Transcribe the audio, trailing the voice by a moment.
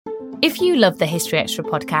If you love the History Extra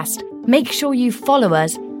podcast, make sure you follow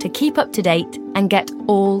us to keep up to date and get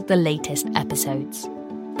all the latest episodes.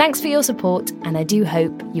 Thanks for your support, and I do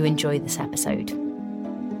hope you enjoy this episode.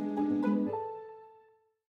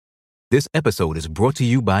 This episode is brought to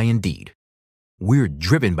you by Indeed. We're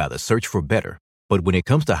driven by the search for better, but when it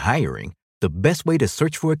comes to hiring, the best way to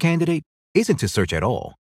search for a candidate isn't to search at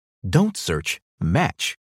all. Don't search,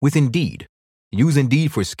 match with Indeed. Use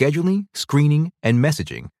Indeed for scheduling, screening, and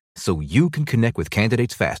messaging so you can connect with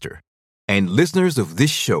candidates faster. And listeners of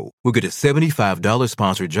this show will get a $75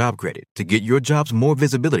 sponsored job credit to get your jobs more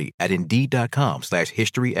visibility at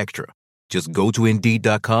Indeed.com/historyextra. Just go to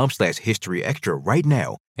Indeed.com/historyextra right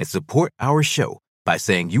now and support our show by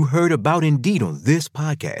saying you heard about Indeed on this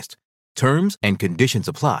podcast. Terms and conditions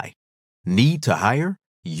apply. Need to hire?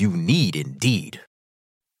 You need Indeed.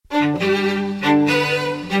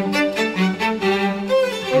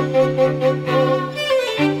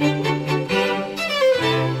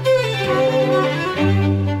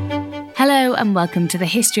 Hello and welcome to the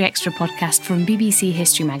History Extra podcast from BBC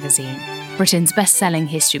History Magazine, Britain's best-selling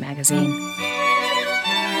history magazine.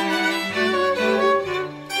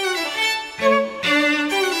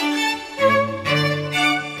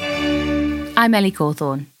 I'm Ellie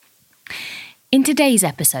Cawthorne. In today's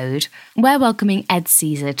episode, we're welcoming Ed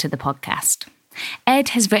Caesar to the podcast. Ed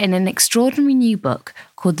has written an extraordinary new book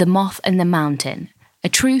called The Moth and the Mountain, a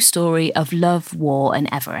true story of love, war and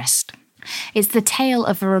Everest. It's the tale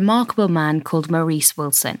of a remarkable man called Maurice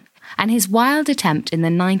Wilson and his wild attempt in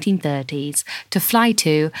the 1930s to fly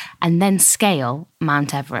to and then scale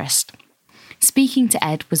Mount Everest. Speaking to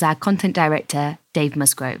Ed was our content director, Dave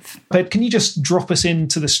Musgrove. Ed, can you just drop us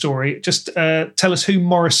into the story? Just tell us who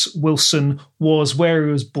Maurice Wilson was, where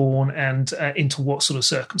he was born, and into what sort of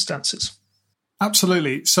circumstances.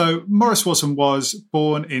 Absolutely. So Maurice Wilson was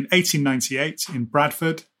born in 1898 in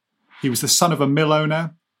Bradford. He was the son of a mill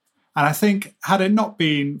owner. And I think had it not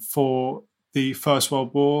been for the First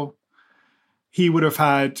World War, he would have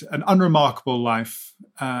had an unremarkable life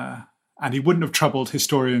and he wouldn't have troubled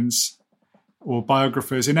historians or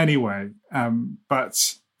biographers in any way.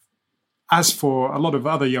 But as for a lot of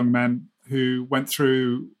other young men who went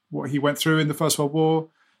through what he went through in the First World War,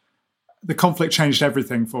 the conflict changed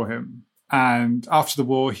everything for him. And after the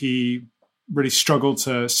war, he really struggled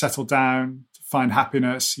to settle down, to find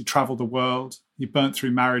happiness. He traveled the world. He burnt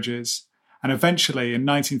through marriages. And eventually, in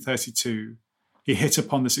 1932, he hit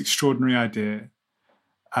upon this extraordinary idea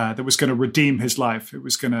that was going to redeem his life. It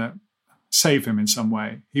was going to save him in some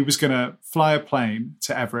way. He was going to fly a plane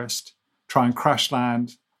to Everest, try and crash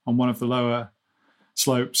land on one of the lower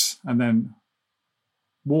slopes, and then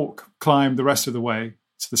climb the rest of the way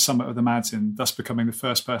to the summit of the mountain, thus becoming the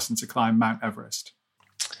first person to climb Mount Everest.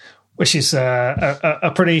 Which is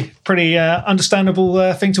a pretty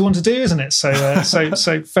understandable thing to want to do, isn't it? So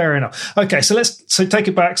fair enough. Okay, so let's take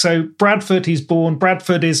it back. So Bradford, he's born.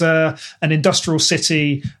 Bradford is an industrial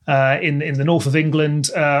city in the north of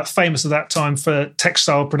England, famous at that time for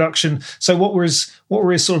textile production. So what were his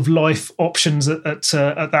sort of life options at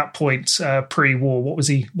that point pre-war? What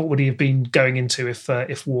would he have been going into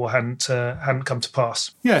if war hadn't come to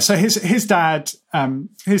pass? Yeah, so his dad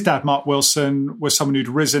Mark Wilson was someone who'd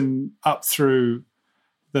risen up through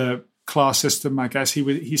the class system, I guess.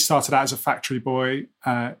 He started out as a factory boy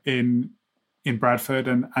in Bradford,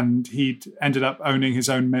 and he'd ended up owning his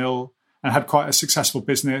own mill and had quite a successful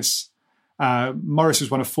business. Maurice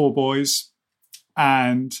was one of four boys,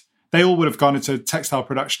 and they all would have gone into textile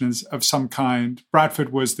production of some kind.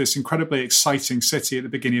 Bradford was this incredibly exciting city at the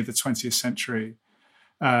beginning of the 20th century.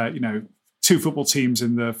 Two football teams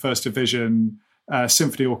in the first division,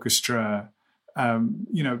 symphony orchestra,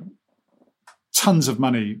 tons of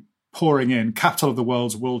money pouring in, capital of the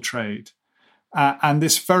world's wool trade, and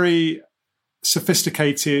this very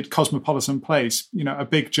sophisticated cosmopolitan place, a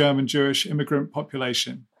big German Jewish immigrant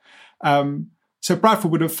population. So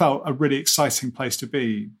Bradford would have felt a really exciting place to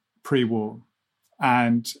be pre-war.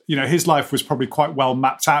 And, his life was probably quite well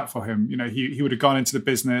mapped out for him. He would have gone into the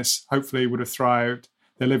business, hopefully would have thrived.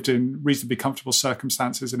 They lived in reasonably comfortable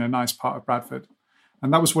circumstances in a nice part of Bradford.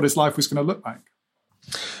 And that was what his life was going to look like.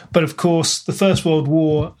 But of course, the First World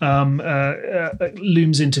War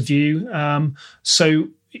looms into view. So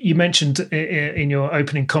you mentioned in your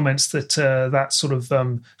opening comments that that sort of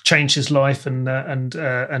changed his life and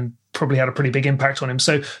probably had a pretty big impact on him.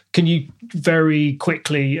 So can you very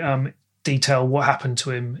quickly detail what happened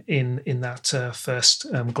to him in that first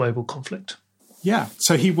global conflict? Yeah,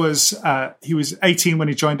 so he was 18 when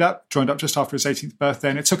he joined up just after his 18th birthday,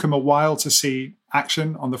 and it took him a while to see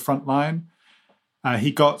action on the front line.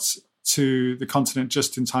 He got to the continent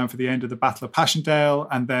just in time for the end of the Battle of Passchendaele.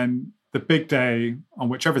 And then the big day on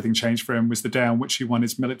which everything changed for him was the day on which he won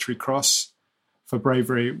his military cross for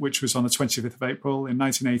bravery, which was on the 25th of April in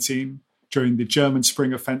 1918 during the German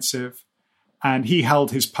Spring Offensive. And he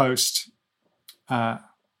held his post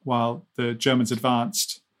while the Germans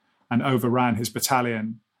advanced and overran his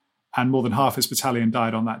battalion. And more than half his battalion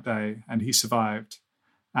died on that day, and he survived.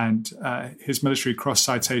 And his military cross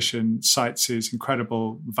citation cites his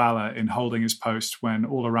incredible valor in holding his post when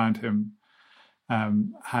all around him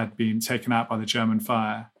had been taken out by the German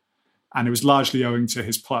fire. And it was largely owing to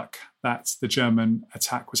his pluck that the German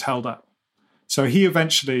attack was held up. So he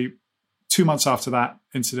eventually, 2 months after that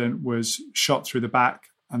incident, was shot through the back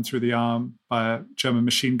and through the arm by a German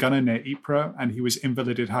machine gunner near Ypres, and he was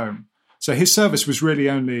invalided home. So his service was really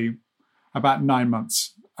only about 9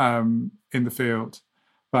 months in the field,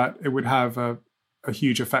 but it would have a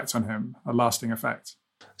huge effect on him, a lasting effect.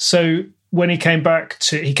 So when he came back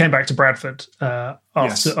to Bradford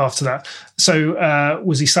after that. So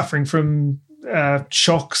was he suffering from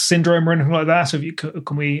shock syndrome or anything like that?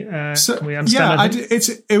 Can we understand? Yeah,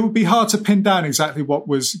 it would be hard to pin down exactly what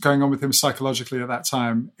was going on with him psychologically at that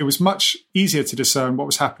time. It was much easier to discern what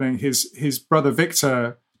was happening. His brother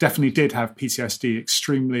Victor definitely did have PTSD,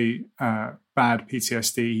 extremely bad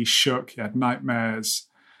PTSD. He shook, he had nightmares.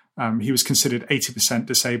 He was considered 80%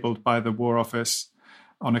 disabled by the War Office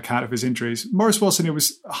on account of his injuries. Maurice Wilson, it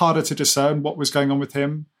was harder to discern what was going on with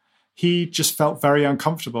him. He just felt very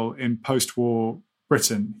uncomfortable in post-war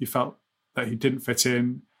Britain. He felt that he didn't fit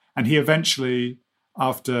in. And he eventually,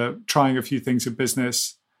 after trying a few things in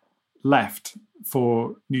business, left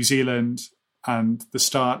for New Zealand and the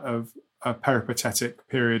start of a peripatetic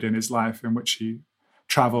period in his life in which he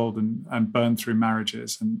travelled and burned through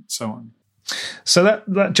marriages and so on. So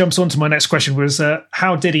that jumps on to my next question was,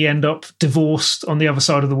 how did he end up divorced on the other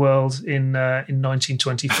side of the world in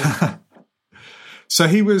 1924? So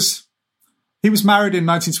he was married in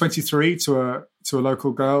 1923 to a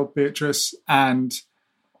local girl, Beatrice, and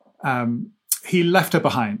he left her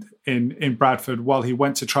behind in Bradford while he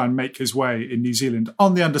went to try and make his way in New Zealand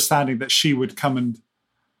on the understanding that she would come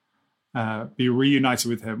and be reunited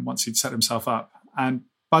with him once he'd set himself up. And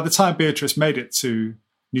by the time Beatrice made it to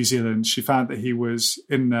New Zealand, she found that he was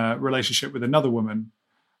in a relationship with another woman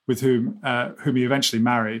with whom he eventually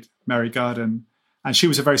married, Mary Garden. And she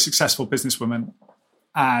was a very successful businesswoman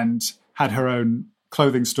and had her own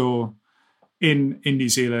clothing store in New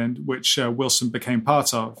Zealand, which Wilson became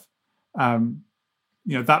part of.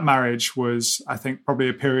 That marriage was, I think, probably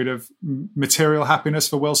a period of material happiness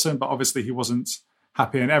for Wilson, but obviously he wasn't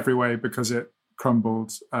happy in every way because it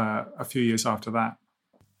crumbled a few years after that.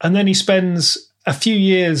 And then he spends a few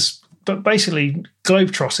years, but basically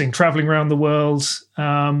globetrotting, traveling around the world,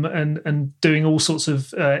 and doing all sorts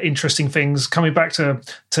of interesting things. Coming back to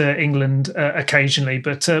England occasionally,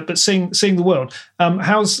 but seeing the world.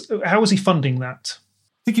 How was he funding that?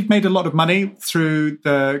 I think he'd made a lot of money through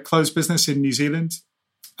the clothes business in New Zealand,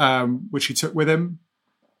 which he took with him.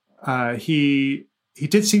 He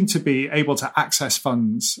did seem to be able to access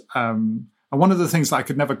funds, and one of the things that I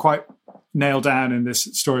could never quite nail down in this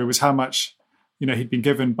story was how much he'd been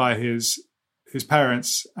given by his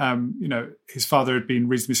parents. His father had been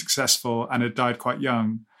reasonably successful and had died quite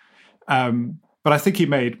young. But I think he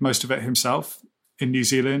made most of it himself in New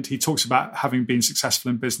Zealand. He talks about having been successful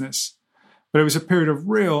in business, but it was a period of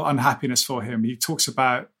real unhappiness for him. He talks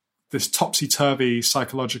about this topsy-turvy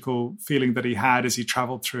psychological feeling that he had as he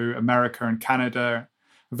traveled through America and Canada.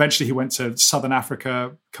 Eventually he went to Southern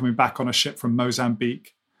Africa, coming back on a ship from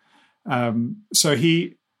Mozambique. So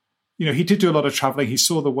he did do a lot of traveling. He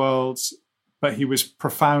saw the world, but he was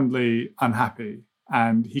profoundly unhappy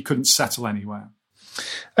and he couldn't settle anywhere.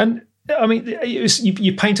 And I mean,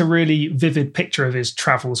 you paint a really vivid picture of his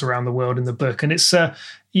travels around the world in the book, and it's an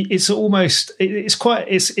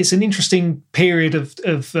interesting period of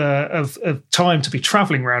time to be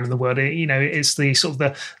traveling around in the world. It's the sort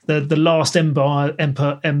of the last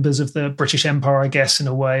embers of the British Empire, I guess, in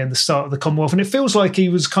a way, and the start of the Commonwealth. And it feels like he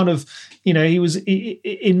was kind of,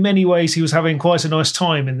 in many ways, he was having quite a nice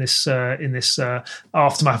time in this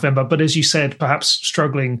aftermath of Empire. But as you said, perhaps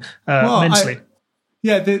struggling mentally.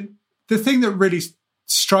 The thing that really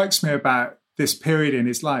strikes me about this period in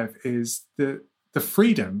his life is the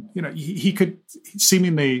freedom. He could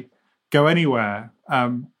seemingly go anywhere.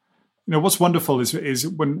 What's wonderful is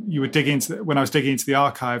when I was digging into the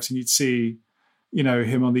archives and you'd see,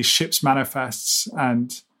 him on these ship's manifests,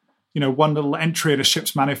 and one little entry in a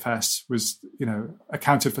ship's manifest was,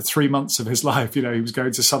 accounted for 3 months of his life. He was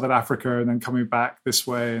going to Southern Africa and then coming back this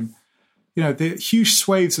way, and the huge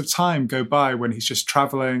swathes of time go by when he's just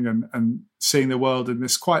traveling and seeing the world in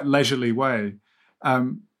this quite leisurely way.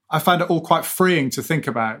 I find it all quite freeing to think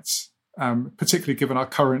about, particularly given our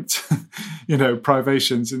current,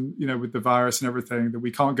 privations and, with the virus and everything, that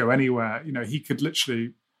we can't go anywhere. He could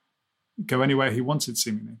literally go anywhere he wanted,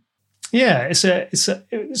 seemingly. Yeah,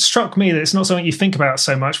 it struck me that it's not something you think about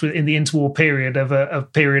so much in the interwar period of a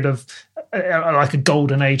period of like a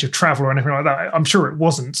golden age of travel or anything like that. I'm sure it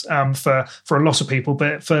wasn't for a lot of people,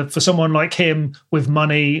 but for someone like him with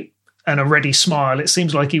money and a ready smile, it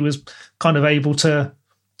seems like he was kind of able to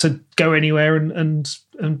go anywhere and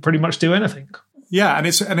pretty much do anything. Yeah, and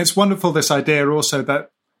it's wonderful, this idea also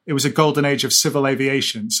that it was a golden age of civil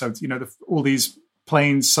aviation. So all these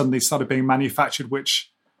planes suddenly started being manufactured, which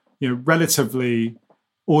relatively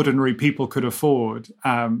ordinary people could afford.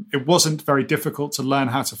 It wasn't very difficult to learn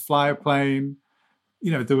how to fly a plane.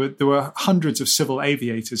 There were hundreds of civil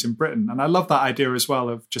aviators in Britain. And I love that idea as well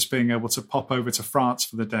of just being able to pop over to France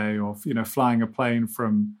for the day, or, flying a plane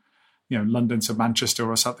from, London to Manchester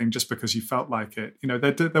or something, just because you felt like it.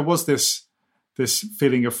 There was this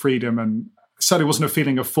feeling of freedom, and certainly wasn't a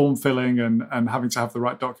feeling of form filling and having to have the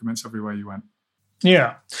right documents everywhere you went.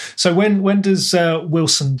 Yeah. So when does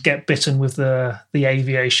Wilson get bitten with the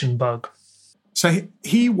aviation bug? So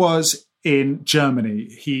he was in Germany.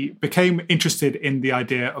 He became interested in the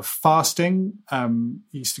idea of fasting.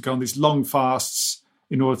 He used to go on these long fasts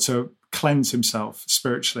in order to cleanse himself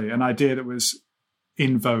spiritually, an idea that was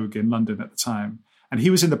in vogue in London at the time. And he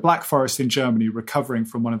was in the Black Forest in Germany recovering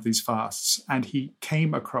from one of these fasts, and he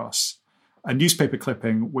came across a newspaper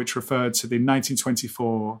clipping which referred to the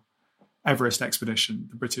 1924 Everest expedition,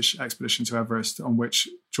 the British expedition to Everest, on which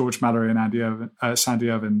George Mallory and Sandy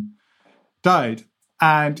Irvine died.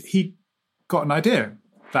 And he got an idea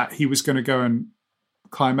that he was going to go and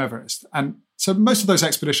climb Everest. And so most of those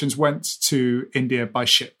expeditions went to India by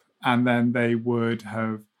ship, and then they would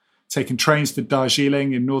have taken trains to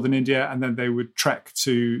Darjeeling in northern India, and then they would trek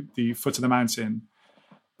to the foot of the mountain.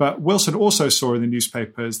 But Wilson also saw in the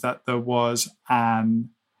newspapers that there was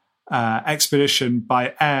an expedition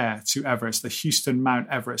by air to Everest, the Houston Mount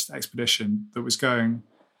Everest expedition that was going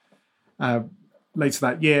later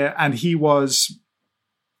that year. And he was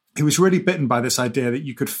really bitten by this idea that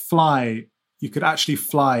you could actually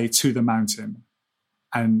fly to the mountain.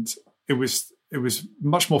 And it was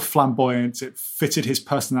much more flamboyant. It fitted his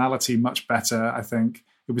personality much better, I think.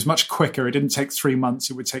 It was much quicker. It didn't take 3 months.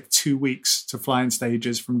 It would take 2 weeks to fly in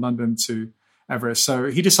stages from London to Everest. So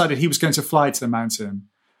he decided he was going to fly to the mountain.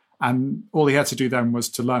 And all he had to do then was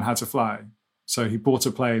to learn how to fly. So he bought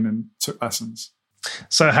a plane and took lessons.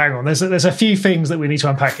 So hang on, there's a few things that we need to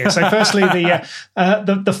unpack here. So firstly,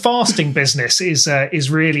 the fasting business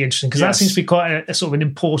is really interesting, because that seems to be quite a sort of an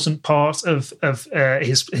important part of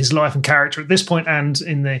his life and character at this point, and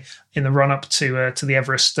in the run up to the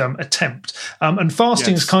Everest attempt. And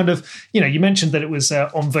fasting is kind of, you mentioned that it was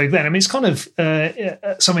on vogue then. I mean, it's kind of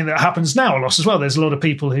something that happens now a lot as well. There's a lot of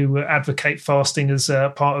people who advocate fasting as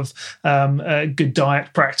part of a good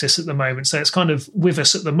diet practice at the moment. So it's kind of with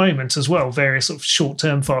us at the moment as well. Various sort of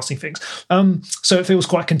short-term fasting things. So it feels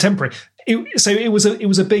quite contemporary. It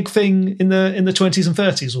was a big thing in the 20s and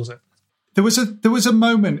 30s, was it? There was a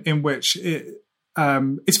moment in which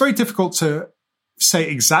it's very difficult to say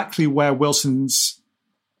exactly where Wilson's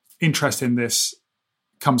interest in this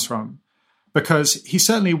comes from, because he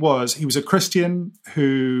was a Christian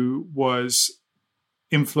who was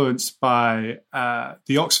influenced by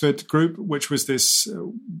the Oxford group, which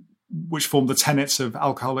formed the tenets of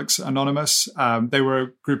Alcoholics Anonymous. They were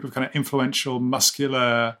a group of kind of influential,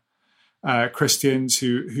 muscular Christians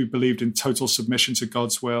who believed in total submission to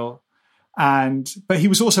God's will. But he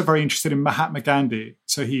was also very interested in Mahatma Gandhi.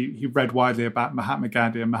 So he read widely about Mahatma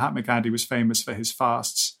Gandhi, and Mahatma Gandhi was famous for his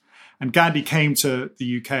fasts. And Gandhi came to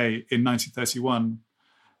the UK in 1931.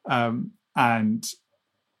 And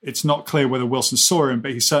it's not clear whether Wilson saw him,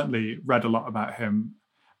 but he certainly read a lot about him.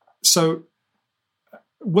 So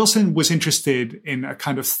Wilson was interested in a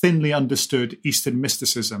kind of thinly understood Eastern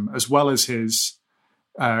mysticism, as well as his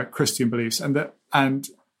Christian beliefs. And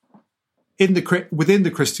within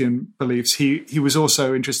the Christian beliefs, he was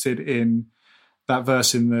also interested in that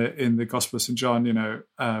verse in the Gospel of St. John,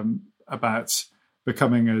 about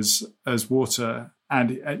becoming as water. And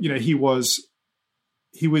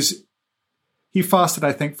he fasted,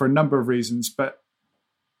 I think, for a number of reasons, but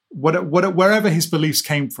wherever his beliefs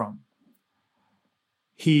came from,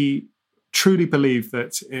 he truly believed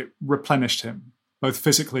that it replenished him, both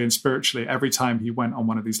physically and spiritually, every time he went on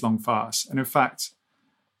one of these long fasts. And in fact,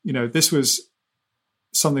 this was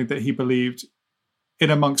something that he believed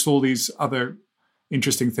in amongst all these other,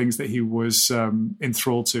 interesting things that he was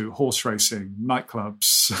enthralled to: horse racing,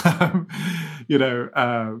 nightclubs,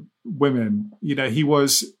 women. He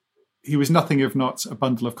was nothing if not a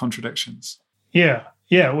bundle of contradictions. Yeah.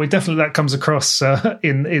 Yeah, well, definitely that comes across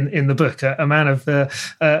in the book. A man of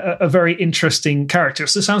a very interesting character.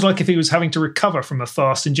 So it sounds like if he was having to recover from a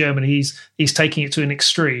fast in Germany, he's taking it to an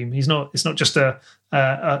extreme. It's not just an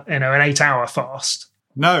 8-hour fast.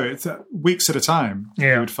 No, it's weeks at a time.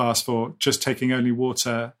 Yeah. He would fast for, just taking only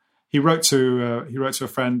water. He wrote to a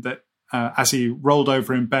friend that as he rolled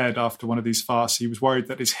over in bed after one of these fasts, he was worried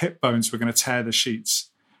that his hip bones were going to tear the sheets.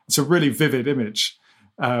 It's a really vivid image.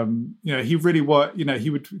 He really he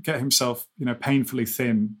would get himself, painfully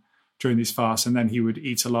thin during these fasts, and then he would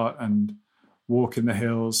eat a lot and walk in the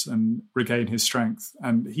hills and regain his strength.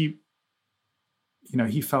 And he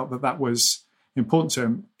felt that was important to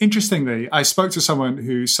him. Interestingly, I spoke to someone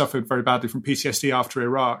who suffered very badly from PTSD after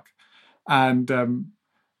Iraq, and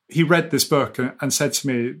he read this book and said to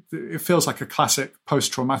me, it feels like a classic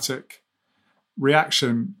post-traumatic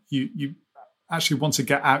reaction. You actually want to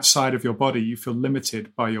get outside of your body. You feel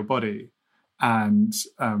limited by your body. And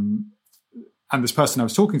this person I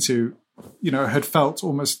was talking to, had felt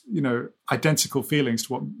almost, identical feelings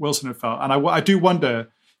to what Wilson had felt. And I do wonder,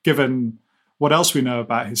 given what else we know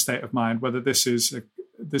about his state of mind, whether this is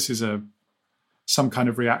some kind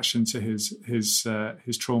of reaction to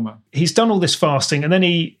his trauma. He's done all this fasting, and then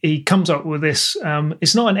he comes up with this.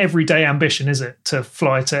 It's not an everyday ambition, is it, to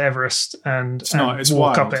fly to Everest and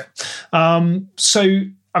walk up it? So,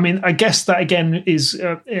 I mean, I guess that again is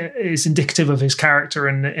indicative of his character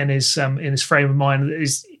and in his frame of mind.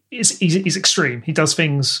 He's extreme. He does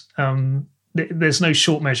things. There's no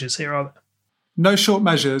short measures here, are there? No short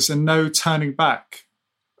measures and no turning back.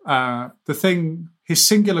 His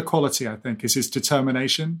singular quality, I think, is his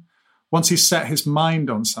determination. Once he's set his mind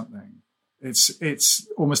on something, it's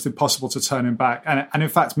almost impossible to turn him back. And in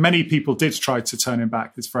fact, many people did try to turn him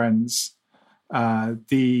back, his friends,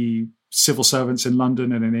 the civil servants in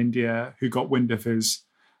London and in India who got wind of his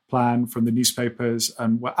plan from the newspapers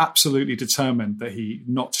and were absolutely determined that he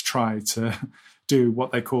not try to do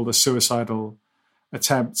what they called a suicidal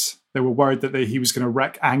attempt. They were worried that he was going to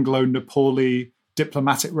wreck Anglo-Nepali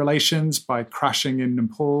diplomatic relations by crashing in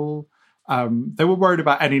Nepal. They were worried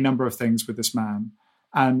about any number of things with this man.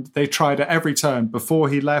 And they tried at every turn, before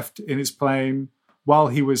he left in his plane, while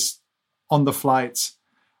he was on the flight,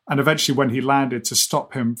 and eventually when he landed, to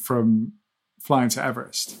stop him from flying to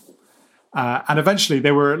Everest. And eventually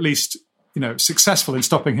they were at least, successful in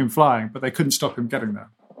stopping him flying, but they couldn't stop him getting there.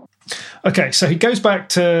 Okay, so he goes back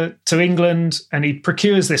to England and he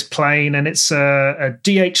procures this plane, and it's a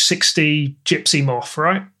DH-60 Gypsy Moth,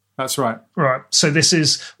 right? That's right. Right. So this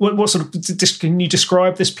is what sort of? Can you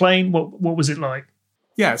describe this plane? What was it like?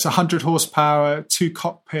 Yeah, it's 100 horsepower,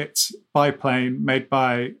 2-cockpit biplane made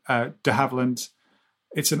by de Havilland.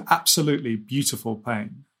 It's an absolutely beautiful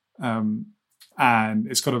plane, and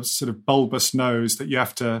it's got a sort of bulbous nose that you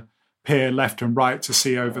have to peer left and right to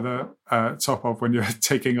see over the top of when you're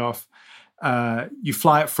taking off. You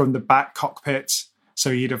fly it from the back cockpit,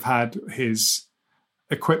 so he'd have had his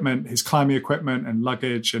equipment, his climbing equipment and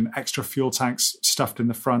luggage and extra fuel tanks stuffed in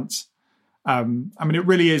the front. It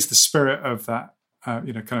really is the spirit of that,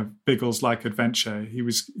 kind of Biggles-like adventure. He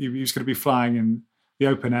was going to be flying in the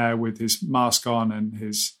open air with his mask on and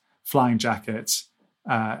his flying jacket,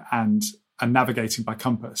 and navigating by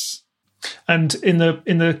compass. And in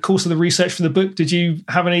the course of the research for the book, did you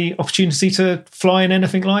have any opportunity to fly in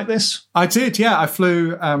anything like this? I did, yeah. I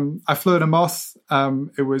flew in a Moth.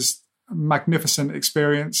 It was a magnificent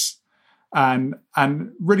experience, and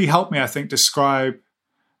really helped me, I think, describe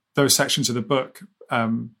those sections of the book.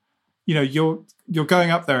 You're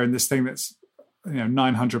going up there in this thing that's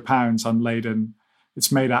 900 pounds unladen.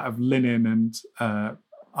 It's made out of linen and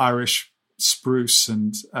Irish spruce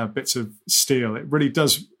and bits of steel. It really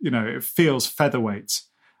does, it feels featherweight.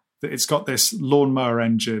 It's got this lawnmower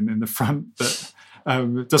engine in the front that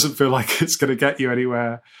doesn't feel like it's going to get you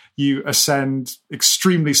anywhere. You ascend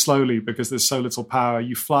extremely slowly because there's so little power.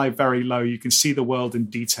 You fly very low. You can see the world in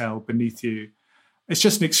detail beneath you. It's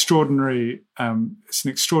just an extraordinary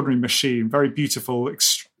machine, very beautiful,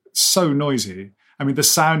 so noisy. I mean, the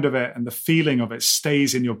sound of it and the feeling of it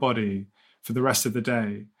stays in your body for the rest of the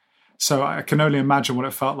day. So I can only imagine what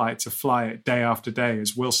it felt like to fly it day after day,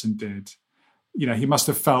 as Wilson did. He must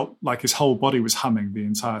have felt like his whole body was humming the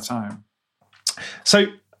entire time. So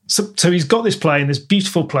he's got this plane, this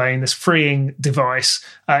beautiful plane, this freeing device.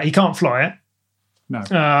 He can't fly it.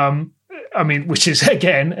 No. Which is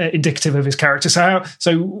again indicative of his character.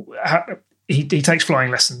 So he takes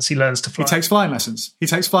flying lessons. He learns to fly. He takes flying lessons. He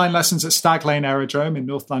takes flying lessons at Stag Lane Aerodrome in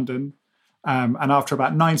North London. And after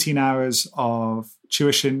about 19 hours of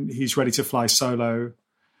tuition, he's ready to fly solo.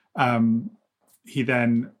 He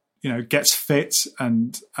then, gets fit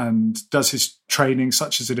and does his training,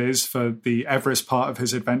 such as it is, for the Everest part of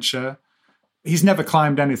his adventure. He's never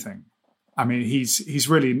climbed anything. I mean,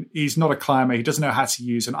 he's not a climber. He doesn't know how to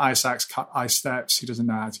use an ice axe, cut ice steps. He doesn't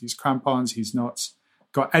know how to use crampons. He's not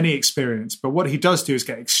got any experience. But what he does do is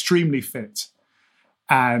get extremely fit.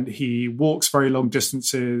 And he walks very long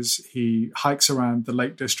distances. He hikes around the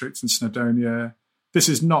Lake District in Snowdonia. This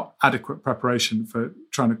is not adequate preparation for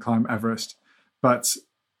trying to climb Everest. But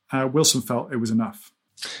Wilson felt it was enough.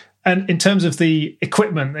 And in terms of the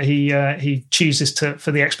equipment that he chooses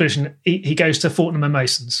for the expedition, he goes to Fortnum and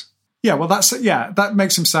Mason's. Yeah, well, that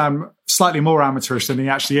makes him sound slightly more amateurish than he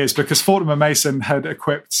actually is, because Fortnum and Mason had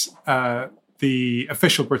equipped the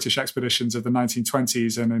official British expeditions of the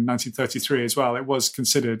 1920s, and in 1933 as well. It was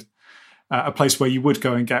considered a place where you would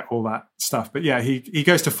go and get all that stuff. But yeah, he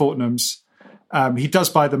goes to Fortnum's. He does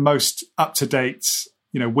buy the most up-to-date,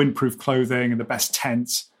 windproof clothing and the best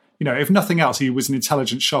tent. If nothing else, he was an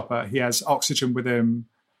intelligent shopper. He has oxygen with him.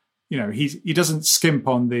 He doesn't skimp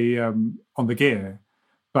on the gear.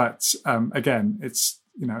 But again, it's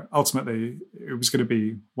ultimately it was going to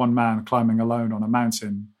be one man climbing alone on a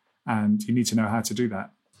mountain, and you need to know how to do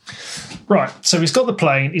that. Right. So he's got the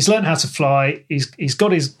plane. He's learned how to fly. He's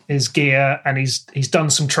got his gear, and he's done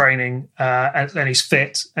some training, and he's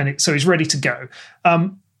fit, so he's ready to go.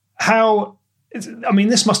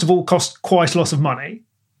 This must have all cost quite a lot of money.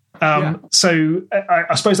 So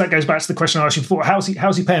I suppose that goes back to the question I asked you before. How's he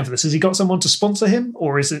paying for this? Has he got someone to sponsor him,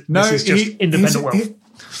 or is it this is just independent wealth?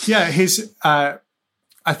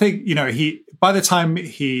 I think by the time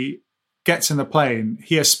he gets in the plane,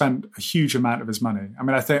 he has spent a huge amount of his money. I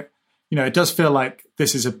mean, I think it does feel like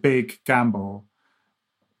this is a big gamble,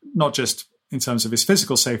 not just in terms of his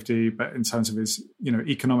physical safety, but in terms of his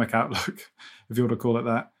economic outlook, if you want to call it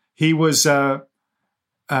that. He was.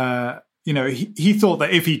 He thought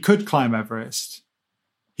that if he could climb Everest,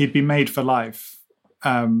 he'd be made for life.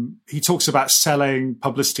 He talks about selling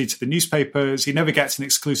publicity to the newspapers. He never gets an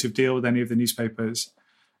exclusive deal with any of the newspapers.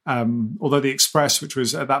 Although the Express, which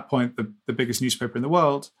was at that point the biggest newspaper in the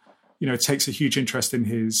world, takes a huge interest in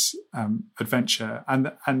his adventure.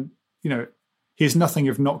 And he has nothing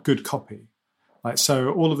if not good copy.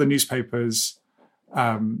 So all of the newspapers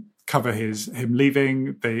cover him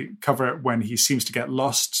leaving. They cover it when he seems to get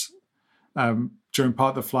lost during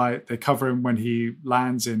part of the flight. They cover him when he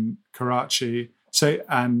lands in Karachi. So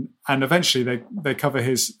and eventually they cover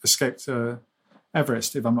his escape to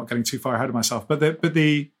Everest, if I'm not getting too far ahead of myself. But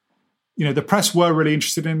the press were really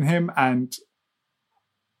interested in him, and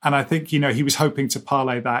I think he was hoping to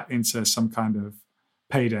parlay that into some kind of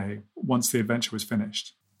payday once the adventure was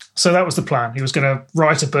finished. So that was the plan. He was going to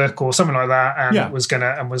write a book or something like that, and was going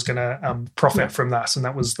to profit from that, and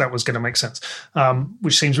that was going to make sense,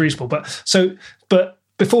 which seems reasonable. But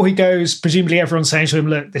before he goes, presumably everyone's saying to him,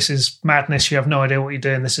 "Look, this is madness. You have no idea what you're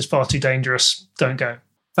doing. This is far too dangerous. Don't go."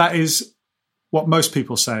 That is what most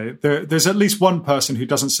people say. There's at least one person who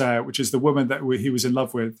doesn't say it, which is the woman that he was in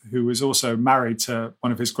love with, who was also married to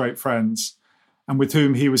one of his great friends, and with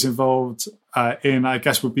whom he was involved in, I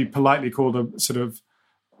guess, would be politely called a sort of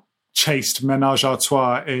chaste menage a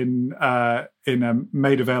trois in a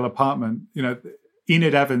Maida Vale apartment.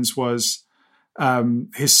 Enid Evans was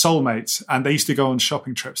his soulmate, and they used to go on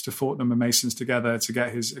shopping trips to Fortnum and Mason's together to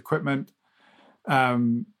get his equipment.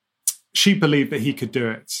 She believed that he could do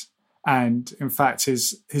it, and in fact,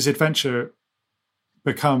 his adventure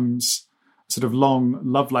becomes a sort of long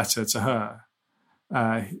love letter to her.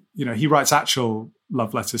 He writes actual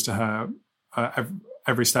love letters to her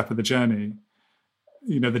every step of the journey.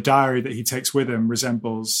 The diary that he takes with him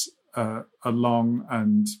resembles a long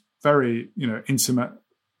and very, intimate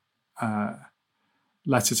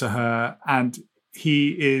letter to her. And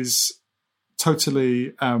he is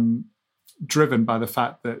totally driven by the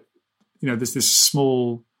fact that, there's this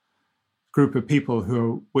small group of people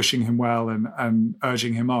who are wishing him well and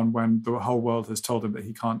urging him on when the whole world has told him that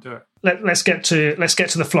he can't do it. Let's get to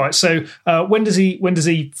the flight. So when does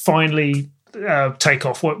he finally take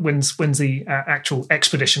off? When's the actual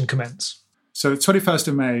expedition commence? So the 21st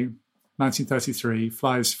of May, 1933,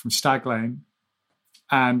 flies from Stag Lane.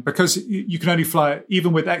 And because you can only fly,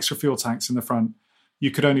 even with extra fuel tanks in the front,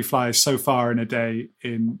 you could only fly so far in a day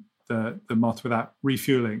in the Moth without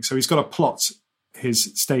refueling. So he's got to plot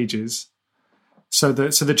his stages. So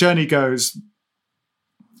the journey goes,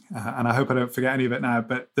 and I hope I don't forget any of it now,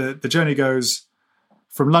 but the journey goes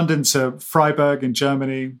from London to Freiburg in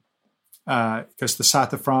Germany, goes to the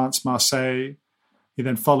south of France, Marseille. He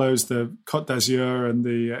then follows the Côte d'Azur and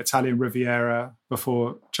the Italian Riviera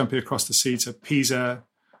before jumping across the sea to Pisa,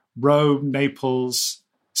 Rome, Naples,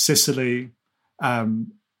 Sicily,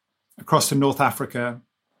 across to North Africa,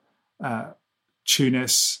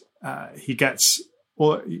 Tunis. He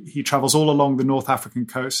travels all along the North African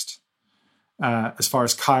coast as far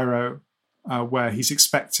as Cairo, where he's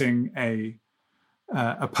expecting a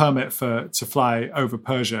permit to fly over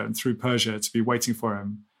Persia and through Persia to be waiting for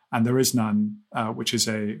him. And there is none, which is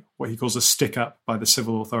what he calls a stick up by the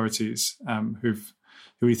civil authorities, who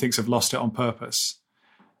he thinks have lost it on purpose.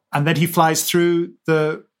 And then he flies through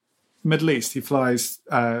the Middle East. He flies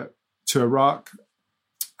to Iraq,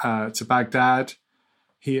 to Baghdad.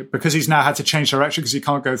 Because he's now had to change direction because he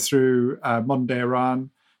can't go through modern day Iran,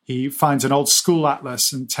 he finds an old school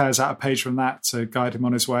atlas and tears out a page from that to guide him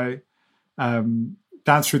on his way. Down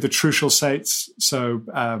through the Trucial States, so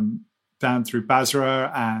down through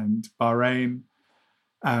Basra and Bahrain.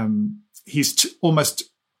 He's almost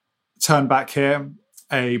turned back here.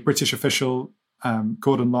 A British official,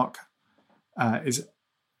 Gordon Locke,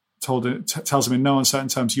 tells him in no uncertain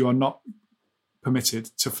terms, you are not permitted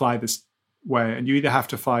to fly this way. And you either have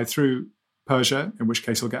to fly through Persia, in which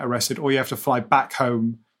case he'll get arrested, or you have to fly back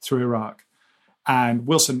home through Iraq. And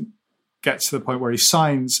Wilson gets to the point where he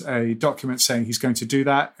signs a document saying he's going to do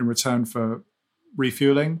that in return for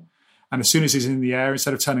refueling. And as soon as he's in the air,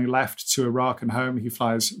 instead of turning left to Iraq and home, he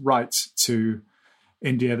flies right to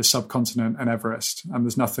India, the subcontinent, and Everest. And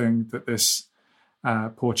there's nothing that this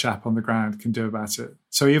poor chap on the ground can do about it.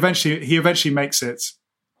 So he eventually makes it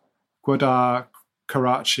Gwadar,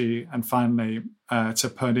 Karachi, and finally to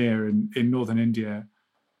Purnea in northern India,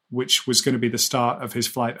 which was going to be the start of his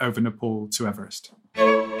flight over Nepal to Everest.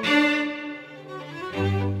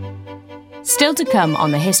 Still to come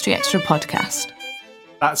on the History Extra podcast.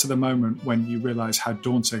 That's the moment when you realise how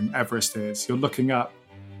daunting Everest is. You're looking up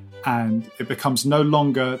and it becomes no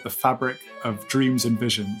longer the fabric of dreams and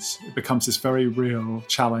visions. It becomes this very real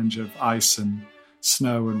challenge of ice and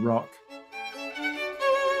snow and rock.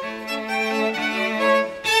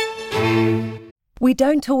 We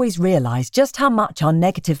don't always realise just how much our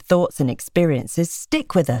negative thoughts and experiences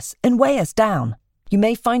stick with us and weigh us down. You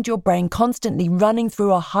may find your brain constantly running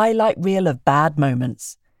through a highlight reel of bad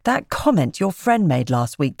moments. That comment your friend made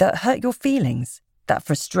last week that hurt your feelings. That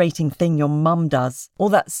frustrating thing your mum does. Or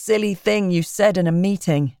that silly thing you said in a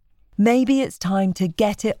meeting. Maybe it's time to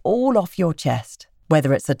get it all off your chest.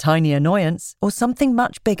 Whether it's a tiny annoyance or something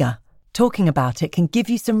much bigger, talking about it can give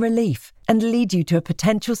you some relief and lead you to a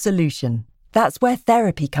potential solution. That's where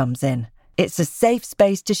therapy comes in. It's a safe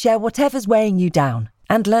space to share whatever's weighing you down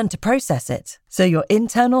and learn to process it, so your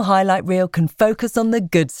internal highlight reel can focus on the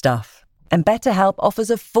good stuff. And BetterHelp offers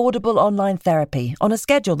affordable online therapy on a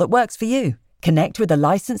schedule that works for you. Connect with a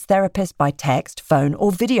licensed therapist by text, phone,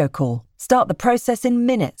 or video call. Start the process in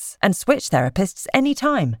minutes and switch therapists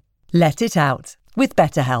anytime. Let it out with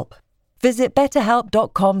BetterHelp. Visit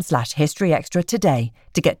betterhelp.com/historyextra today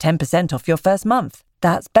to get 10% off your first month.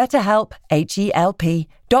 That's BetterHelp,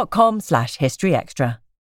 HELP.com/historyextra.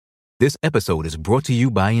 This episode is brought to you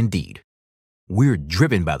by Indeed. We're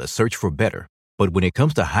driven by the search for better, but when it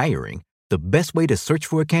comes to hiring, the best way to search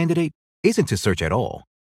for a candidate isn't to search at all.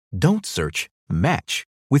 Don't search, match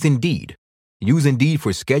with Indeed. Use Indeed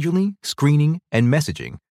for scheduling, screening, and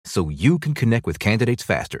messaging so you can connect with candidates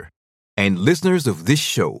faster. And listeners of this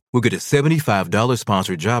show will get a $75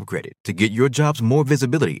 sponsored job credit to get your jobs more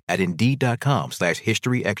visibility at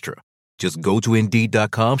Indeed.com/historyextra. Just go to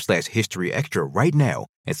Indeed.com/historyextra right now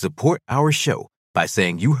and support our show by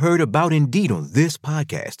saying you heard about Indeed on this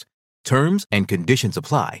podcast. Terms and conditions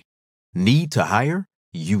apply. Need to hire?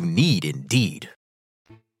 You need Indeed.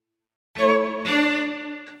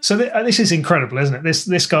 So this is incredible, isn't it?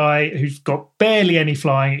 This guy who's got barely any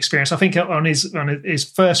flying experience. I think on his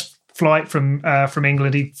first flight from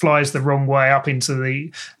England, he flies the wrong way up into a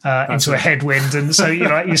headwind, and so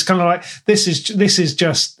he's kind of like, this is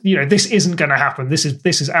just this isn't going to happen. This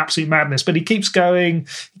is absolute madness. But he keeps going,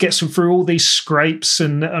 gets through all these scrapes,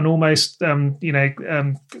 and almost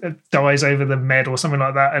dies over the med or something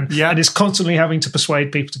like that, and is constantly having to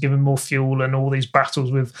persuade people to give him more fuel, and all these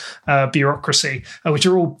battles with bureaucracy, which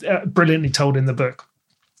are all brilliantly told in the book.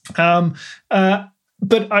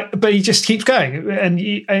 But he just keeps going, and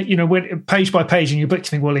when page by page in your book, you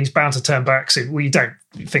think, well, he's bound to turn back soon. Well, you don't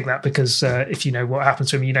think that because if you know what happens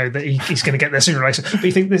to him, you know that he's going to get there sooner or later. But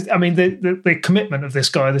you think this, the commitment of this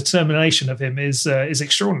guy, the determination of him is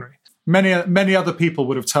extraordinary. Many other people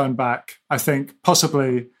would have turned back, I think,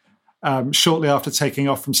 possibly shortly after taking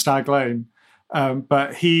off from Stag Lane,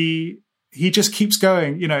 but he he just keeps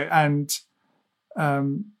going, and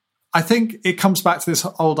I think it comes back to this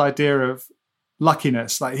old idea of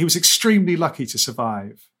luckiness. Like, he was extremely lucky to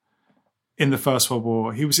survive in the First World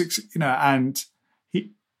War. He was, and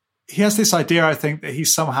he has this idea, I think, that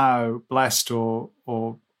he's somehow blessed or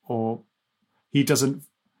he doesn't,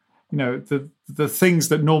 the things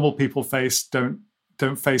that normal people face don't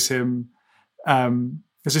face him.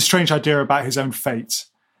 There's a strange idea about his own fate.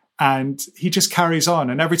 And he just carries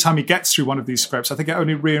on. And every time he gets through one of these scripts, I think it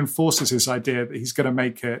only reinforces his idea that he's going to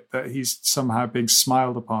make it, that he's somehow being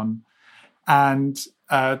smiled upon. And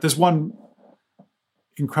there's one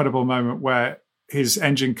incredible moment where his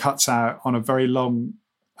engine cuts out on a very long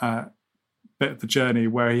bit of the journey,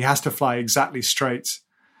 where he has to fly exactly straight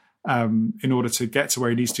in order to get to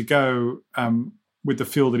where he needs to go with the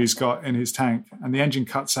fuel that he's got in his tank. And the engine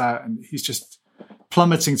cuts out and he's just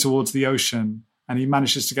plummeting towards the ocean. And he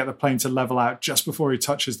manages to get the plane to level out just before he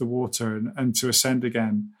touches the water and to ascend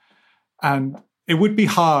again. And it would be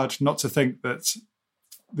hard not to think that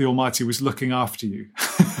the Almighty was looking after you,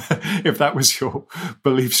 if that was your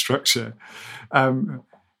belief structure.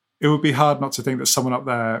 It would be hard not to think that someone up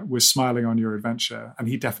there was smiling on your adventure. And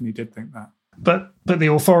he definitely did think that. But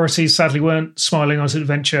the authorities sadly weren't smiling on his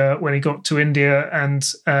adventure when he got to India, and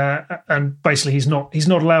basically he's not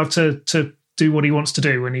allowed to do what he wants to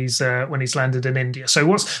do when he's landed in India. So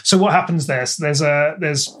what happens there?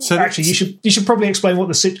 Actually you should probably explain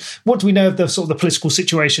what do we know of the sort of the political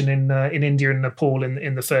situation in India and Nepal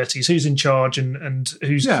in the 30s? Who's in charge and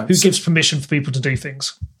who gives permission for people to do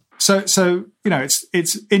things? So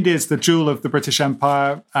it's India's the jewel of the British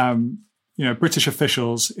Empire. British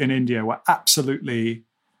officials in India were absolutely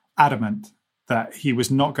adamant that he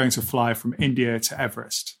was not going to fly from India to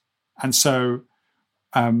Everest, and so.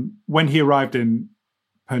 When he arrived in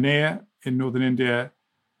Pune in northern India,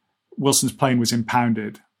 Wilson's plane was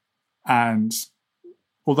impounded. And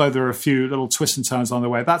although there are a few little twists and turns along the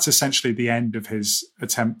way, that's essentially the end of his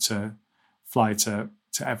attempt to fly to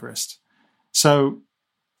Everest. So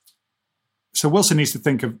Wilson needs to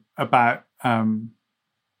think about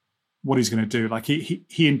what he's going to do. Like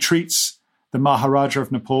he entreats the Maharaja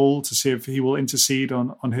of Nepal to see if he will intercede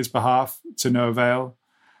on his behalf, to no avail.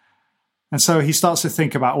 And so he starts to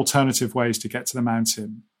think about alternative ways to get to the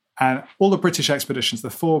mountain. And all the British expeditions, the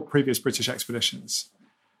 4 previous British expeditions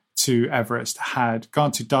to Everest, had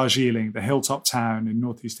gone to Darjeeling, the hilltop town in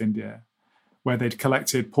northeast India, where they'd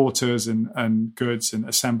collected porters and goods and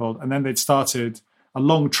assembled. And then they'd started a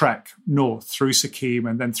long trek north through Sikkim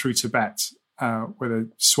and then through Tibet, where they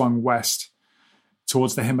swung west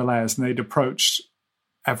towards the Himalayas. And they'd approached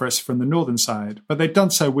Everest from the northern side, but they'd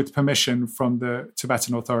done so with permission from the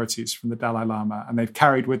Tibetan authorities, from the Dalai Lama, and they'd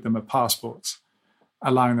carried with them a passport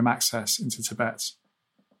allowing them access into Tibet.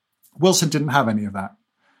 Wilson didn't have any of that.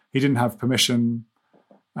 He didn't have permission.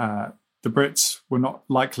 The Brits were not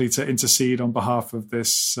likely to intercede on behalf of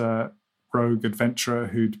this rogue adventurer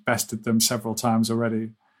who'd bested them several times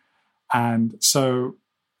already. And so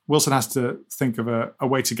Wilson has to think of a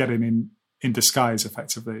way to get in disguise,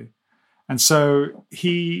 effectively. And so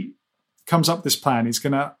he comes up with this plan. He's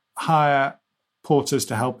going to hire porters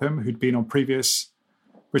to help him who'd been on previous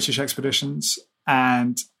British expeditions.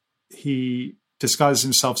 And he disguises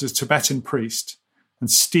himself as a Tibetan priest and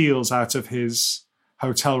steals out of his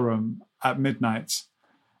hotel room at midnight.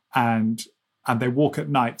 And they walk at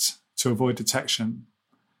night to avoid detection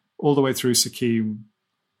all the way through Sikkim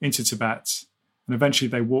into Tibet. And eventually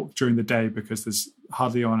they walk during the day because there's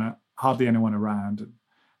hardly anyone around.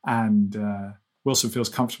 And Wilson feels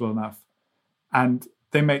comfortable enough. And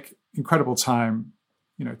they make incredible time,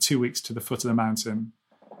 2 weeks to the foot of the mountain,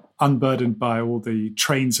 unburdened by all the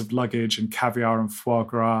trains of luggage and caviar and foie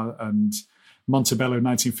gras and Montebello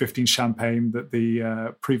 1915 champagne that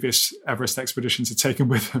the previous Everest expeditions had taken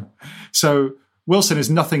with them. So Wilson is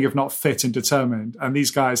nothing if not fit and determined. And these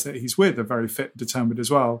guys that he's with are very fit and determined as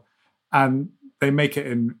well. And they make it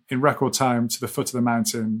in record time to the foot of the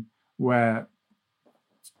mountain, where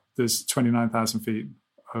there's 29,000 feet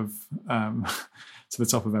of to the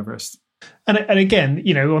top of Everest. And again,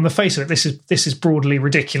 on the face of it, this is broadly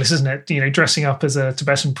ridiculous, isn't it? Dressing up as a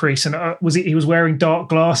Tibetan priest, and he was wearing dark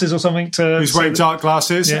glasses or something? He was wearing dark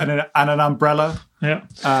glasses, yeah. and an umbrella. Yeah.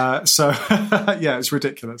 Yeah, it's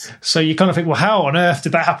ridiculous. So you kind of think, well, how on earth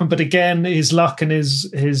did that happen? But again, his luck and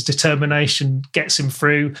his determination gets him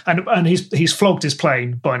through, and he's flogged his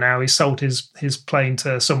plane by now. He's sold his plane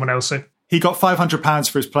to someone else. So he got £500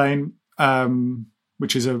 for his plane,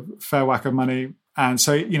 which is a fair whack of money. And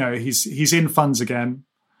so, he's in funds again.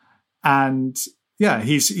 And yeah,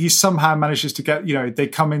 he somehow manages to get, they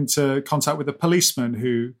come into contact with a policeman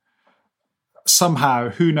who somehow,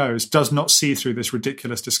 who knows, does not see through this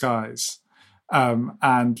ridiculous disguise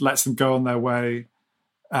and lets them go on their way.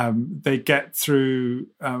 They get through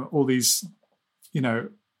all these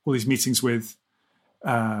meetings with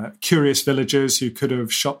curious villagers who could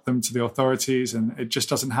have shot them to the authorities, and it just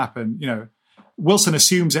doesn't happen. Wilson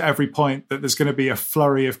assumes at every point that there's going to be a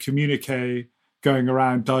flurry of communique going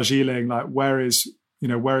around Darjeeling, like where is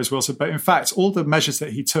Wilson? But in fact, all the measures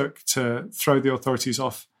that he took to throw the authorities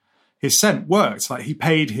off his scent worked. Like, he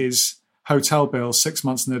paid his hotel bill 6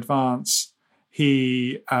 months in advance.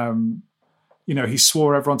 He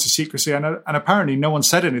swore everyone to secrecy, and apparently no one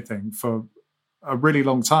said anything for a really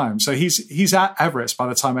long time. So he's at Everest by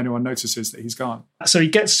the time anyone notices that he's gone. So he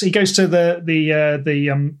goes to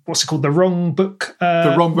the what's it called, the Wrong Book,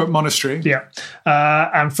 the Wrong Book Monastery. Yeah,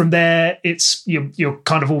 and from there it's you're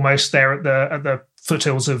kind of almost there at the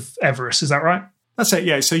foothills of Everest. Is that right? That's it.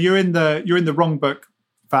 Yeah. So you're in the Wrong Book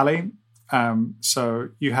Valley. So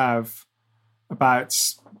you have about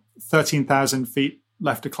 13,000 feet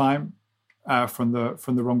left to climb from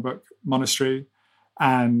the Wrong Book Monastery,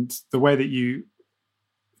 and the way that you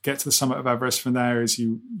get to the summit of Everest from there is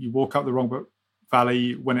you walk up the Wrong Book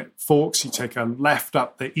Valley. When it forks, you take a left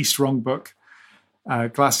up the East Wrong Book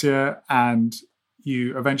Glacier, and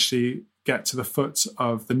you eventually get to the foot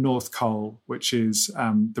of the North Col, which is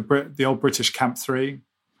the old British Camp 3,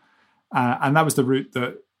 and that was the route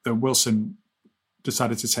that Wilson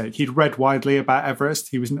decided to take. He'd read widely about Everest.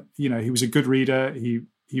 He was a good reader. He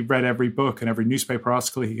read every book and every newspaper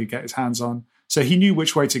article he could get his hands on, so he knew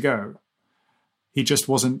which way to go. He just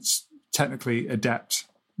wasn't technically adept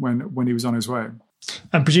when he was on his way.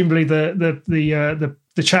 And presumably the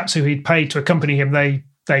chaps who he'd paid to accompany him, they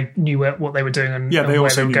knew what they were doing and they where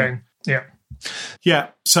also they were knew. going. Yeah.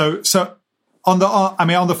 So on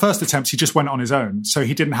the first attempt, he just went on his own. So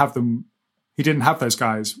he didn't have them. He didn't have those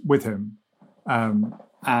guys with him,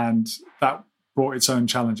 and that brought its own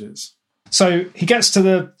challenges. So he gets to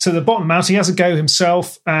the bottom mountain. He has a go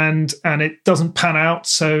himself, and it doesn't pan out.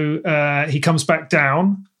 So he comes back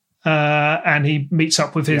down, and he meets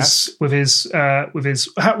up with his what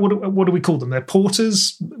do we call them? They're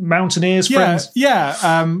porters, mountaineers, friends.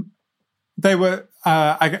 Yeah. They were.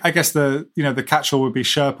 I guess the catch-all would be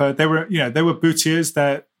Sherpa. They were Bhutias.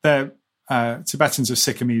 They're Tibetans of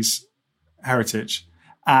Sikkimese heritage.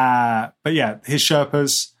 But yeah, his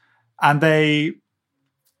Sherpas, and they.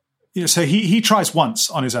 So he tries once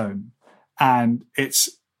on his own, and it's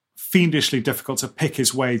fiendishly difficult to pick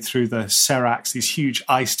his way through the seracs, these huge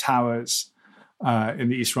ice towers in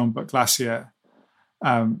the East Rongbuk Glacier.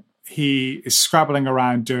 He is scrabbling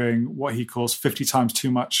around doing what he calls 50 times too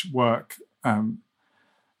much work,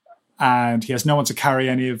 and he has no one to carry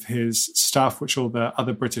any of his stuff, which all the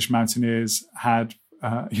other British mountaineers had,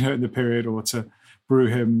 in the period, or to brew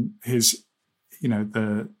him his,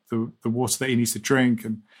 the water that he needs to drink,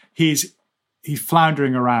 and he's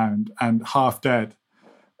floundering around and half dead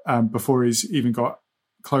before he's even got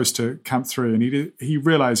close to Camp 3. And he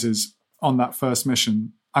realizes on that first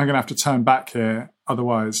mission, I'm going to have to turn back here,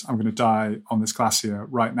 otherwise I'm going to die on this glacier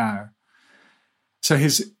right now. So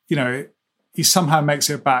he somehow makes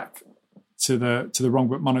it back to the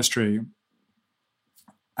Rongbuk Monastery,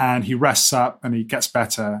 and he rests up and he gets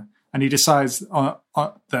better, and he decides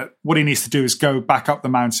that what he needs to do is go back up the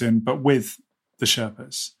mountain, but with the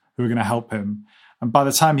Sherpas who are going to help him. And by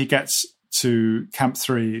the time he gets to Camp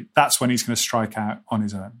 3, that's when he's going to strike out on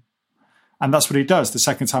his own. And that's what he does the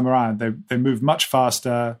second time around. They move much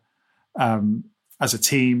faster as a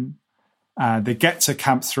team. They get to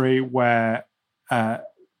Camp 3 where the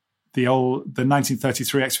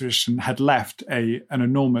 1933 expedition had left an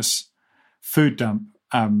enormous food dump,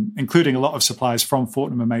 including a lot of supplies from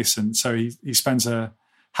Fortnum and Mason. So he spends a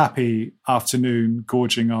happy afternoon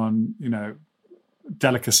gorging on,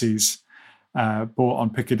 delicacies bought on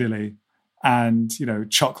Piccadilly, and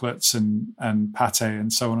chocolates and pate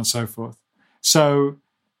and so on and so forth. So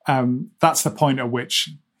that's the point at which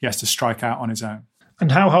he has to strike out on his own.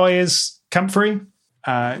 And how high is Camp 3?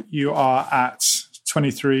 You are at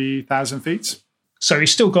 23,000 feet. So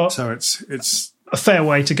he's still got. So it's a fair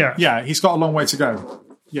way to go. Yeah, he's got a long way to go.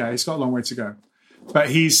 But he's got a long way to go. But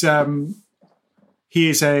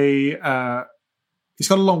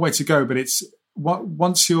it's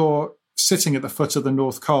once you're sitting at the foot of the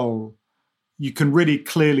North Col, you can really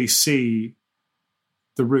clearly see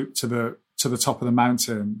the route to the top of the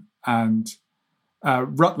mountain. And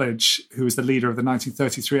Rutledge, who was the leader of the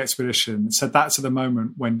 1933 expedition, said that's at the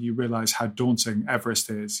moment when you realize how daunting Everest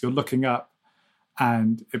is. You're looking up,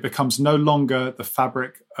 and it becomes no longer the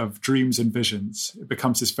fabric of dreams and visions. It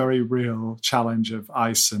becomes this very real challenge of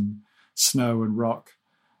ice and snow and rock.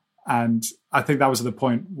 And I think that was the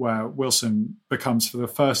point where Wilson becomes, for the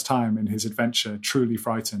first time in his adventure, truly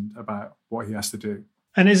frightened about what he has to do.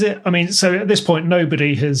 And is it? I mean, so at this point,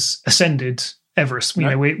 nobody has ascended Everest. You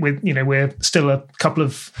know, we're still a couple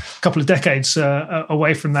of decades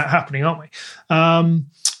away from that happening, aren't we?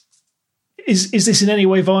 Is this in any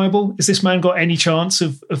way viable? Has this man got any chance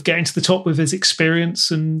of getting to the top with his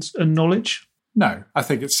experience and knowledge? No, I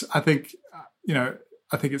think it's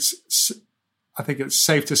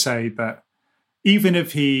safe to say that even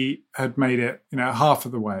if he had made it, half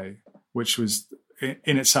of the way, which was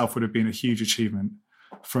in itself would have been a huge achievement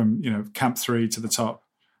from, Camp 3 to the top,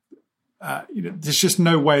 there's just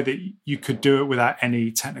no way that you could do it without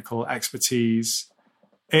any technical expertise.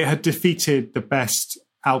 It had defeated the best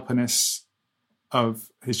alpinists of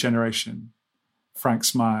his generation, Frank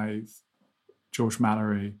Smythe, George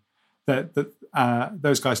Mallory.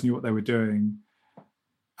 Those guys knew what they were doing.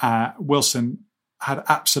 Wilson had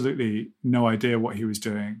absolutely no idea what he was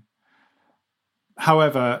doing.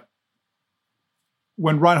 However,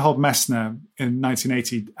 when Reinhold Messner in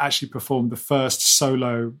 1980 actually performed the first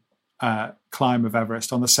solo climb of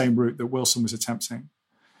Everest on the same route that Wilson was attempting,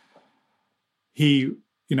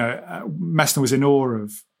 Messner was in awe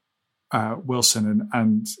of Wilson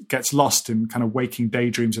and gets lost in kind of waking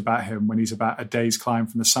daydreams about him when he's about a day's climb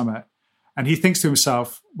from the summit. And he thinks to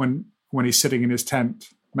himself when he's sitting in his tent,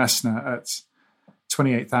 Messner, at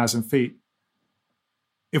 28,000 feet,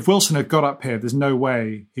 if Wilson had got up here, there's no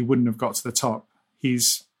way he wouldn't have got to the top.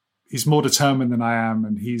 He's more determined than I am,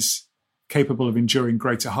 and he's capable of enduring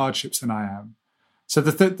greater hardships than I am. So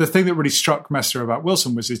the thing that really struck Messner about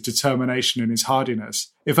Wilson was his determination and his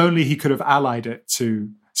hardiness. If only he could have allied it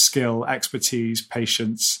to skill, expertise,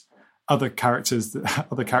 patience, other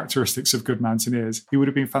characteristics of good mountaineers, he would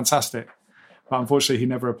have been fantastic. But unfortunately, he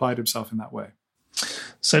never applied himself in that way.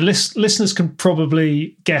 So listeners can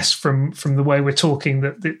probably guess from the way we're talking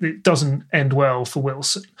that it doesn't end well for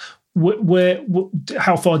Wilson.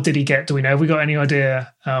 How far did he get? Do we know? Have we got any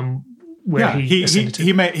idea where he ascended to?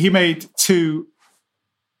 He made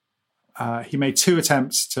two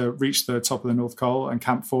attempts to reach the top of the North Col and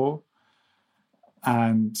Camp 4,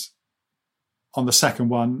 and on the second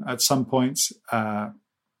one, at some point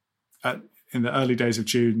in the early days of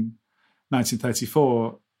June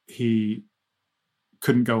 1934, he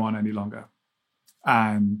couldn't go on any longer,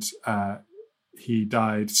 and he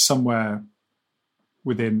died somewhere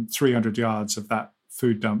within 300 yards of that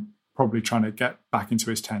food dump, probably trying to get back into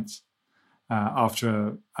his tent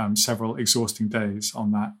after several exhausting days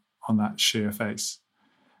on that sheer face.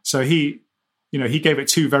 So he gave it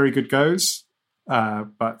two very good goes,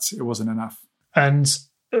 but it wasn't enough. And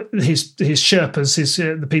his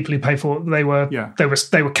Sherpas, the people he paid for, they were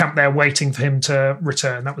camped there waiting for him to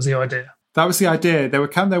return. That was the idea. That was the idea. They were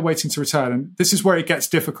camped there waiting to return. And this is where it gets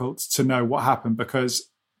difficult to know what happened, because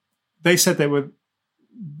they said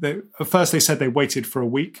at first they said they waited for a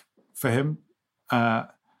week for him.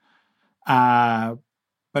 But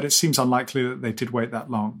it seems unlikely that they did wait that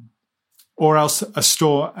long. Or else a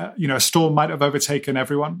storm might have overtaken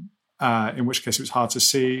everyone, in which case it was hard to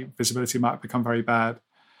see. Visibility might have become very bad.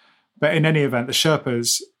 But in any event, the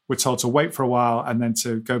Sherpas were told to wait for a while and then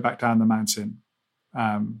to go back down the mountain,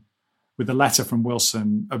 with a letter from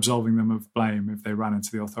Wilson absolving them of blame if they ran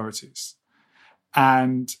into the authorities.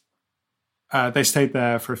 And they stayed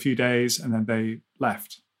there for a few days, and then they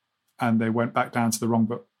left. And they went back down to the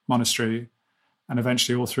Rongbuk monastery. And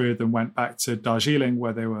eventually all three of them went back to Darjeeling,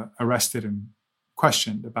 where they were arrested and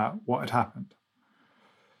questioned about what had happened.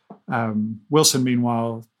 Wilson,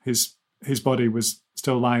 meanwhile, his body was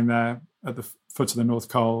still lying there at the foot of the North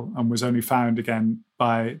Col and was only found again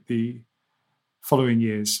by the following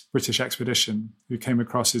year's British expedition, who came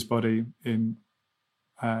across his body in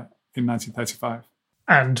 1935.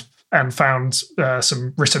 And found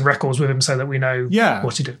some written records with him so that we know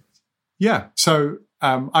what he did. Yeah. So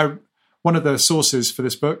one of the sources for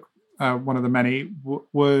this book, one of the many,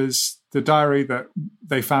 was the diary that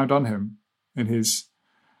they found on him in his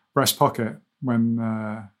breast pocket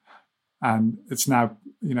and it's now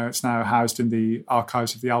housed in the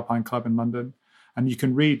archives of the Alpine Club in London. And you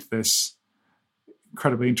can read this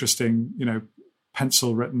incredibly interesting,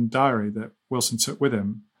 pencil written diary that Wilson took with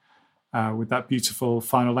him, with that beautiful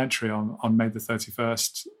final entry on May the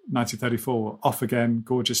 31st, 1934, off again,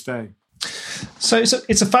 gorgeous day. So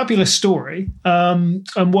it's a fabulous story, and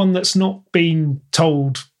one that's not been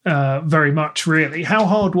told very much, really. How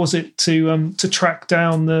hard was it to track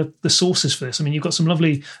down the sources for this? I mean, you've got some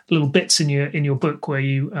lovely little bits in your book where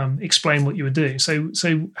you explain what you were doing. So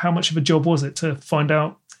how much of a job was it to find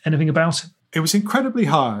out anything about it? It was incredibly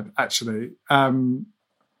hard, actually, and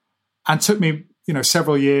took me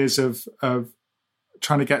several years of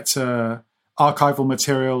trying to get to archival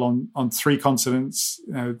material on 3 continents.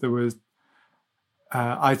 There was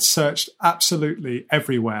I'd searched absolutely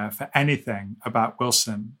everywhere for anything about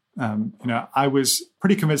Wilson. I was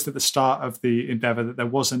pretty convinced at the start of the endeavor that there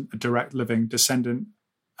wasn't a direct living descendant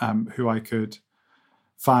who I could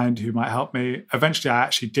find who might help me. Eventually, I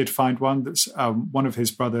actually did find one. That's one of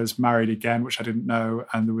his brothers married again, which I didn't know,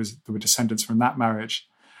 and there were descendants from that marriage.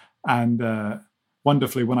 And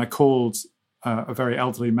wonderfully, when I called a very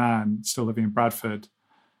elderly man still living in Bradford,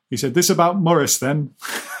 he said, "This about Morris, then?"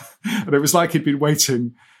 And it was like he'd been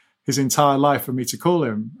waiting his entire life for me to call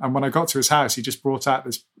him. And when I got to his house, he just brought out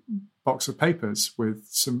this box of papers with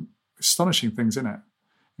some astonishing things in it,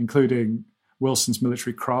 including Wilson's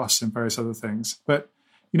military cross and various other things. But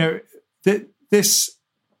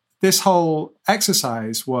this whole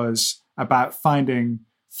exercise was about finding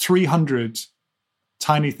 300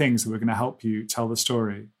 tiny things that were going to help you tell the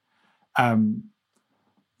story. I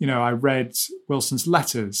read Wilson's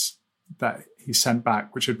letters that he sent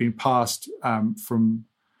back, which had been passed from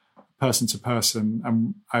person to person.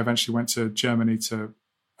 And I eventually went to Germany to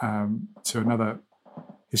another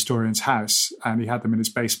historian's house, and he had them in his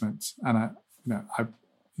basement. And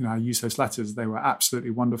I used those letters. They were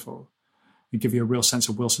absolutely wonderful. They give you a real sense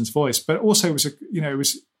of Wilson's voice. But also, it was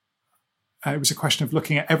a question of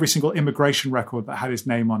looking at every single immigration record that had his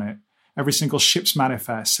name on it, every single ship's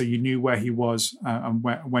manifest, so you knew where he was and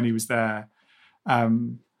when he was there.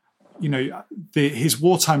 His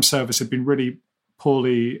wartime service had been really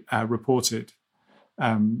poorly reported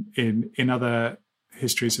in other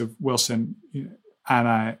histories of Wilson,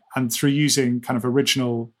 and through using kind of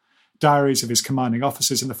original diaries of his commanding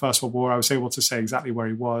officers in the First World War, I was able to say exactly where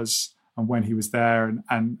he was and when he was there,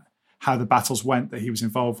 and how the battles went that he was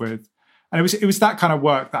involved with. And it was that kind of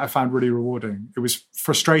work that I found really rewarding. It was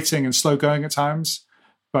frustrating and slow going at times,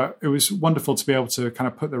 but it was wonderful to be able to kind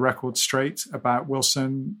of put the record straight about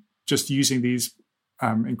Wilson, just using these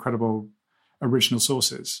incredible original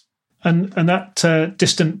sources. And that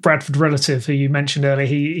distant Bradford relative who you mentioned earlier,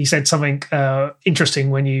 he said something interesting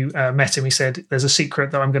when you met him. He said, "There's a secret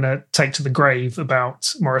that I'm going to take to the grave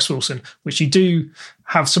about Morris Wilson," which you do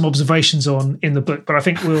have some observations on in the book. But I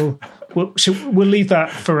think we'll leave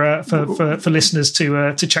that for listeners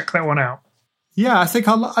to check that one out. Yeah, I think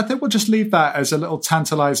we'll just leave that as a little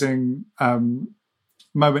tantalizing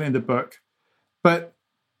moment in the book. But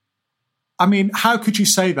I mean, how could you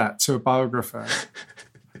say that to a biographer?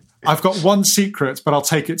 I've got one secret, but I'll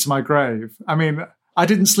take it to my grave. I mean, I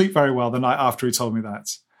didn't sleep very well the night after he told me that.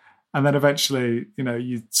 And then eventually,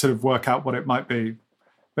 you sort of work out what it might be.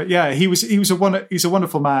 But yeah, he's a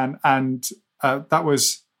wonderful man. And that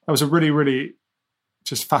was a really, really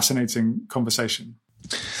just fascinating conversation.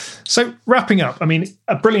 So wrapping up, I mean,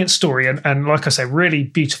 a brilliant story, and like I say, really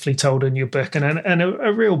beautifully told in your book, and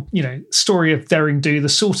a real, story of daring do, the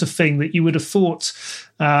sort of thing that you would have thought,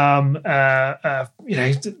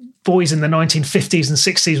 boys in the 1950s and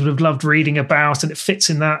 60s would have loved reading about, and it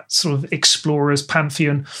fits in that sort of explorer's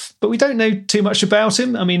pantheon. But we don't know too much about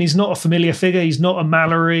him. I mean, he's not a familiar figure. He's not a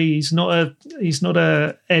Mallory. He's not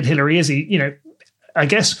a Ed Hillary, is he? I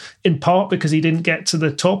guess in part because he didn't get to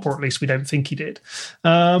the top, or at least we don't think he did.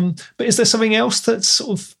 But is there something else that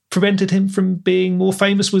sort of prevented him from being more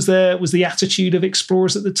famous? Was the attitude of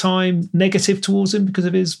explorers at the time negative towards him because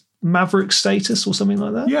of his maverick status or something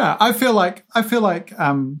like that? Yeah, I feel like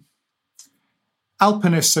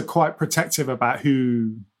alpinists are quite protective about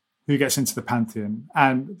who gets into the pantheon,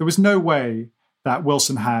 and there was no way that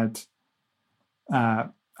Wilson had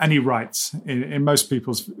any rights in most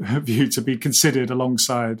people's view to be considered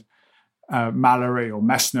alongside Mallory or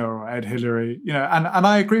Messner or Ed Hillary, and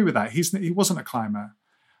I agree with that. He wasn't a climber.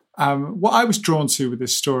 What I was drawn to with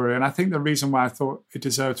this story, and I think the reason why I thought it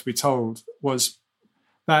deserved to be told, was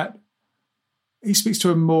that he speaks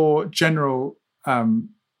to a more general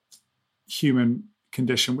human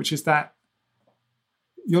condition, which is that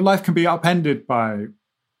your life can be upended by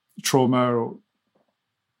trauma or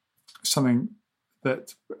something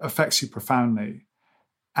that affects you profoundly,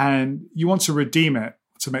 and you want to redeem it,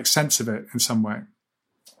 to make sense of it in some way.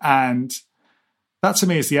 And that, to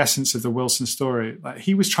me, is the essence of the Wilson story. Like,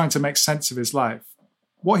 he was trying to make sense of his life.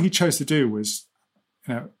 What he chose to do was,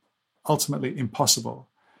 ultimately impossible.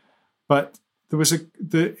 But there was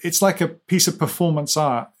it's like a piece of performance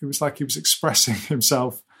art. It was like he was expressing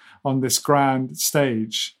himself on this grand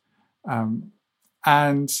stage, and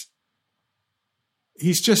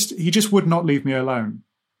he just would not leave me alone.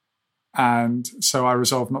 And so I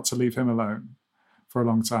resolved not to leave him alone for a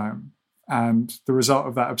long time. And the result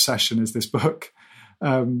of that obsession is this book.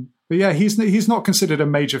 But yeah, he's not considered a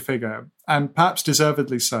major figure, and perhaps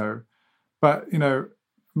deservedly so. But,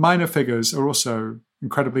 minor figures are also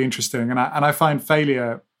incredibly interesting. And I find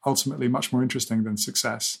failure ultimately much more interesting than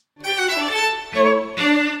success.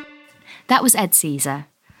 That was Ed Caesar.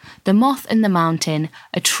 The Moth and the Mountain,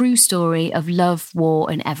 a true story of love, war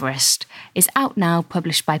and Everest, is out now,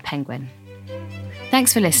 published by Penguin.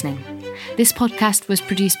 Thanks for listening. This podcast was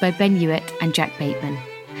produced by Ben Hewitt and Jack Bateman.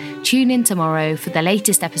 Tune in tomorrow for the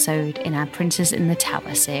latest episode in our Princess in the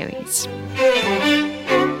Tower series.